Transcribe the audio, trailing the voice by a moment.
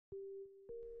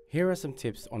Here are some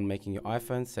tips on making your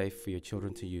iPhone safe for your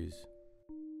children to use.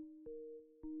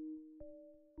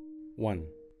 1.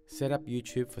 Set up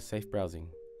YouTube for safe browsing.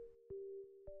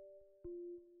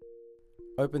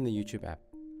 Open the YouTube app.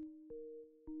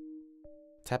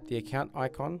 Tap the account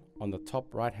icon on the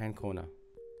top right-hand corner.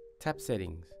 Tap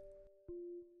Settings.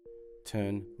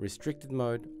 Turn Restricted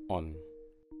Mode on.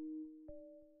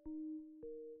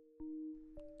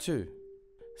 2.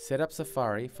 Set up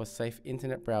Safari for safe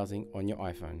internet browsing on your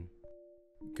iPhone.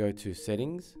 Go to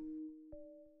Settings.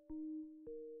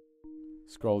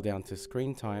 Scroll down to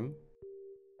Screen Time.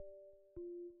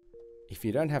 If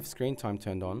you don't have Screen Time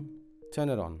turned on, turn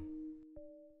it on.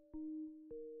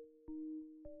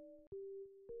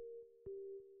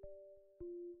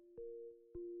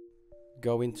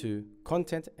 Go into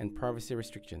Content and Privacy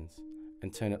Restrictions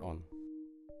and turn it on.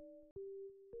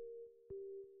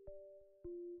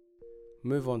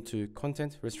 Move on to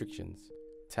Content Restrictions.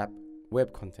 Tap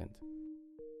Web Content.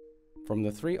 From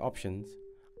the 3 options,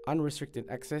 Unrestricted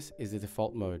Access is the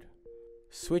default mode.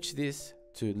 Switch this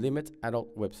to Limit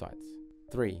Adult Websites.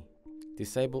 3.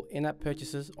 Disable in-app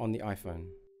purchases on the iPhone.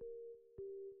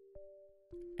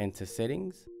 Enter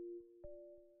Settings.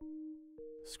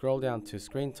 Scroll down to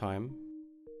Screen Time.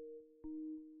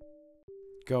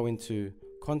 Go into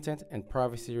Content and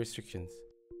Privacy Restrictions.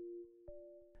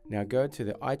 Now go to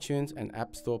the iTunes and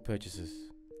App Store purchases.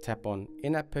 Tap on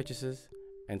In-app purchases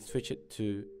and switch it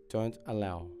to Don't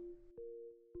Allow.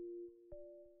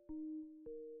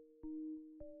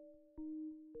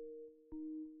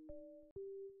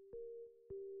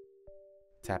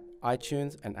 Tap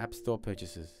iTunes and App Store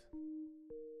purchases.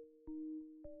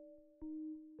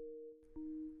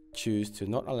 Choose to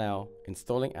not allow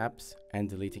installing apps and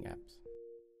deleting apps.